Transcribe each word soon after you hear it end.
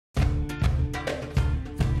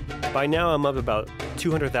By now, I'm up about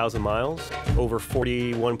 200,000 miles, over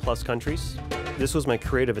 41 plus countries. This was my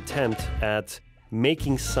creative attempt at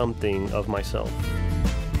making something of myself.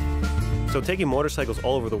 So taking motorcycles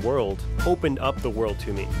all over the world opened up the world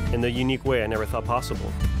to me in a unique way I never thought possible.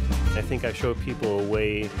 I think I showed people a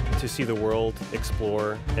way to see the world,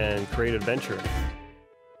 explore, and create adventure.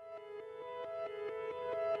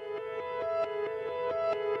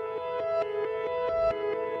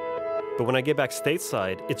 But when I get back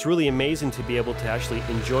stateside, it's really amazing to be able to actually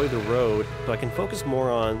enjoy the road so I can focus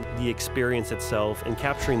more on the experience itself and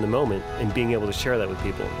capturing the moment and being able to share that with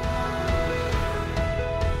people.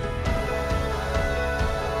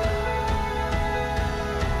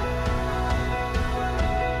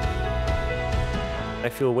 I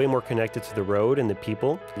feel way more connected to the road and the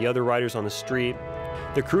people, the other riders on the street.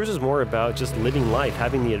 The cruise is more about just living life,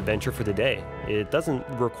 having the adventure for the day. It doesn't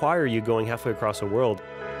require you going halfway across the world.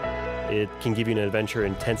 It can give you an adventure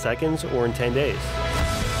in 10 seconds or in 10 days.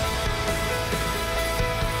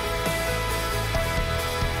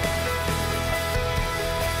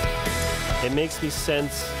 It makes me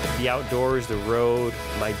sense the outdoors, the road,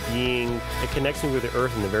 my being. It connects me with the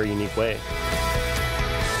earth in a very unique way.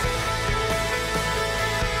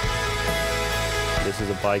 This is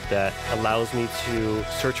a bike that allows me to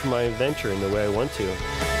search for my adventure in the way I want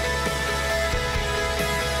to.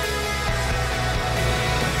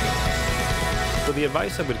 So the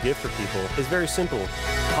advice I would give for people is very simple.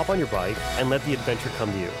 Hop on your bike and let the adventure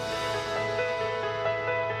come to you.